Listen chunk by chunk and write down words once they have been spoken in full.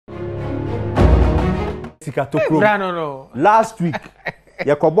Sika Tokurom. Last week,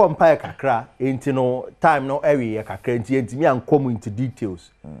 yakobo empire kakra, into no time no area kakra, into me and come into details.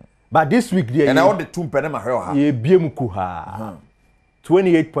 But this week, and I want the two penema her. Ye BMKuha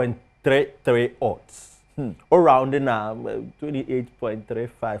 28.33 odds. Around now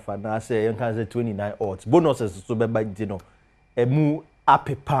 28.35 and I say you can say 29 odds. Bonuses so by you know a mu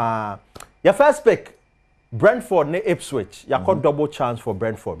apepa. Your first pick. Brentford ne Ipswich. You got double chance for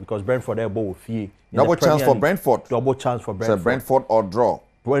Brentford because Brentford are both fee. Double chance for Brentford. Double chance for Brentford. So Brentford or draw.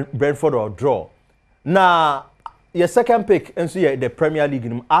 Brentford or draw. Now your second pick and so the Premier League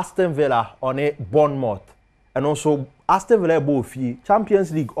in Aston Villa on a Bournemouth. And also Aston Villa both fee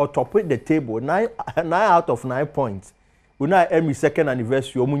Champions League or top with the table 9 out of 9 points. We now every second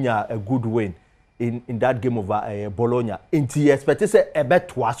anniversary omunya a good win in that game over Bologna. Into expect to say a bet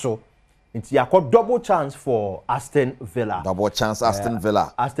twaso. It's you got double chance for Aston Villa. Double chance Aston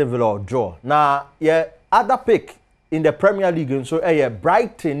Villa. Aston Villa or draw. Now, yeah, other pick in the Premier League and so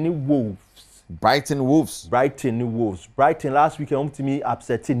Brighton Wolves. Brighton Wolves. Brighton Wolves. Brighton last weekend to me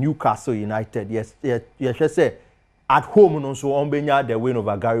upsetting Newcastle United. Yes, just say at home and also on Benya the win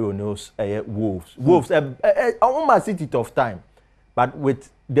over Gary O'Neill's Wolves. Wolves almost City tough time. But with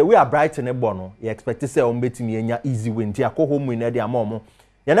the way Brighton bono, you expect to say on betting me easy win. Tia go home win the amomo.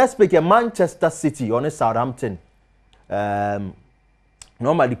 You next pick Manchester City on a Southampton.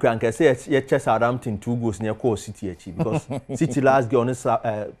 Normally, you can say Southampton 2 goals near Core City because City last game on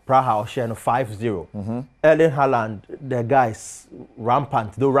Praha sharing 5-0. Erling Haaland, the guys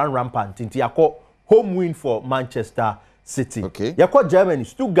rampant, they run rampant. Into you call home win for Manchester City. Okay. You call Germany,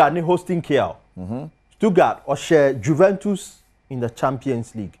 Stuttgart hosting KL. Stuttgart or share Juventus in the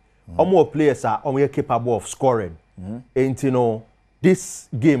Champions League. All more players are capable of scoring. And you know. This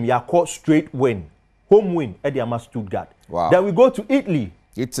game, you caught straight win. Home win at the Stuttgart. Wow. Then we go to Italy.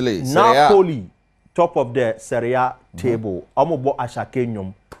 Napoli, top of the Serie A table. Amobo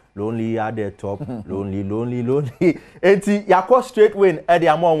Ashakenyum. Lonely at the top. lonely. And you caught straight win at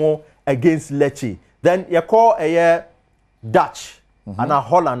the against Lecce. Then you call a Dutch, and a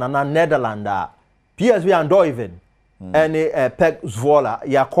Holland, and a Netherlands. PSV and Doiven. And a Pek Zwolle.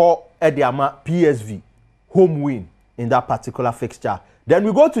 You call at the PSV. Home win. In that particular fixture. Then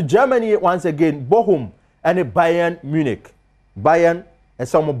we go to Germany once again, Bochum and Bayern Munich. Bayern and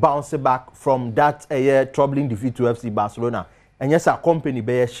some bounce back from that troubling defeat to FC Barcelona. And yes, our company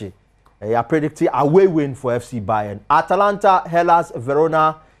Bayeshi. I predicted a away win for FC Bayern. Atalanta, Hellas,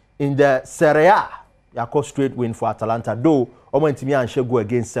 Verona in the Serie A. You call straight win for Atalanta. Though Omentimi and Shego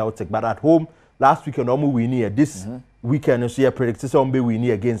against Celtic, but at home last weekend we win here. This weekend so you predict some be winning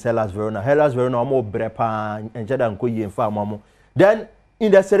against Hellas Verona. Hellas Verona almost brepa and Jordan Koyi and Famamo. Then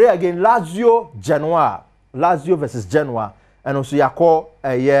in the Serie again, Lazio versus Genoa, and also you call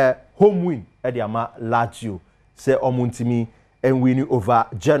a home win at the Lazio. Say Omuntimi and winning over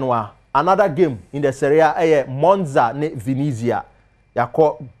Genoa. Another game in the Serie A, Monza ne Venezia. You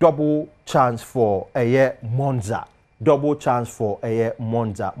call double chance for a Monza. Double chance for a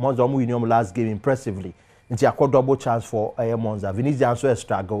Monza. Monza winning last game impressively. Into a double chance for Monza. Venezia also a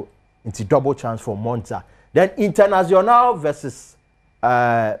struggle. Into double chance for Monza. Then Internazionale versus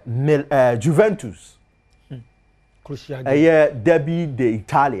Juventus. Crucial. Derby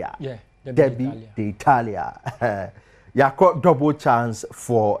d'Italia. Yeah. Derby d'Italia. You got double chance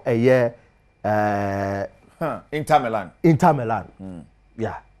for Inter Milan. Inter Milan.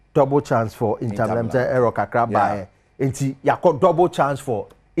 Yeah. Double chance for Inter Milan. Into you got double chance for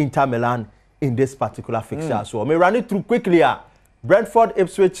Inter Milan. In this particular fixture. So I may run it through quickly. Brentford,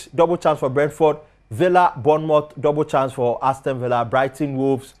 Ipswich, double chance for Brentford. Villa, Bournemouth, double chance for Aston Villa. Brighton,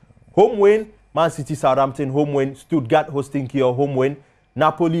 Wolves, home win. Man City, Southampton, home win. Stuttgart hosting Kiel, home win.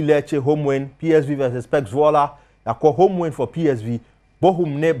 Napoli, Lecce, home win. PSV versus Pek Zwolle. Yako home win for PSV.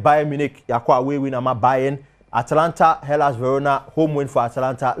 Bochum ne Bayern Munich. Yako away win ama Bayern. Atalanta, Hellas Verona, home win for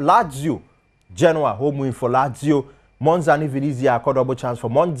Atalanta. Lazio, Genoa, home win for Lazio. Monza ne Venezia, yako double chance for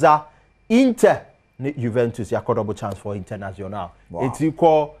Monza. Inter, Juventus, you have a double chance for Internazionale. Wow. It's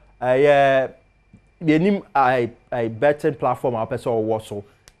equal. The name I betting platform I person also,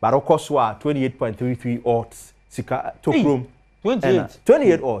 but of course 28.33 odds. Sika Tokurom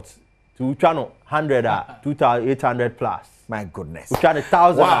 28 odds to channel 100 2,800 plus. My goodness. We trying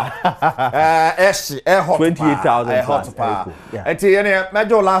 1,000. Wow. 28,000 hot pa. Eti ene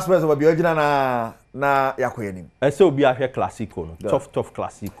major last verse will be original na yakoyenim. So be a classico, tough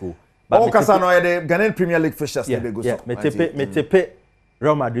classico. Oh, Kasano, the Ghanaian Premier League fixtures. Me tepe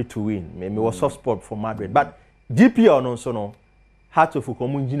Real Madrid to win. Me was soft spot for Madrid. But GPL no so no. Heart of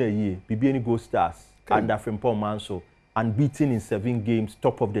Ukomunjina ye. Bibiani Gold Stars. Under Frimpong Manso. Unbeaten in 7 games.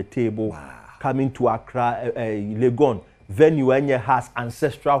 Top of the table. Wow. coming to Accra, Legon, venue enye has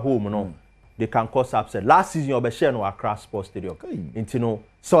ancestral home, no. They can cause upset. Last season, you share no Accra Sports Stadium. Into no,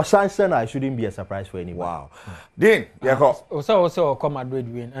 so Sanson, I shouldn't be a surprise for anyone. Wow. Dean, also come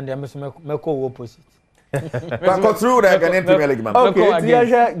Madrid win, and then make opposite. Go through the Ghana Premier League, man. Okay,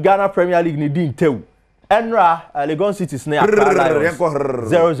 the Ghana Premier League ni din tew. Enra, Legon City is near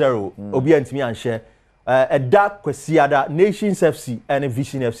 0-0. Obi and me and share. A dark Kwesiada, Nations FC and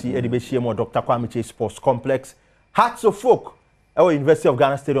Vision FC, Edibeshimo, Dr. Kwame Sports Complex. Hearts of Folk, our University of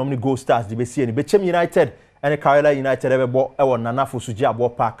Ghana Stadium, the Gold Stars, the BC, Bechem United, and the Carolina United, our Nanafu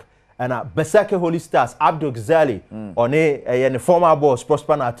Sujabo Park, and Beseke Holy Stars, Abdul Zali, on a former boss,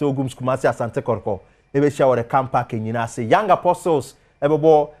 Prosper Natogums, Kumasi, Asante Korko, Ebesha, the Camp Park in Yinase, Young Apostles,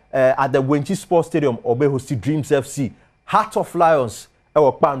 Ebebo at the Wenchi Sports Stadium, Obe Hosti Dreams FC, Heart of Lions,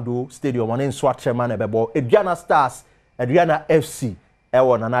 our Pando Stadium, on in Swat Chairman, Ebebo, Adriana Stars, Adriana FC.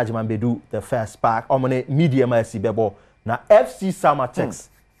 Ewo na Najiman Bedu the first park omone medium FC bebo na FC Samatex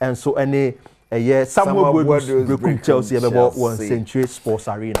and so any Samuel Brekum Chelsea bebo 1 Century Sports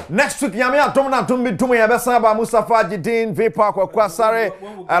Arena. Next week Yami Adom na Tumbi Tumu Yabesaba Mustafa Jidin Vpa Kwasare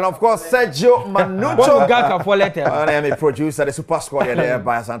and of course Sergio Manucho Gaka for letter. I am a producer the super squad there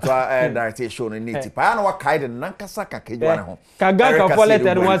by Santua director show in Niti. Pa na wa kaide nankasa ka kejwana ho. Kagaka for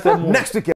letter once next week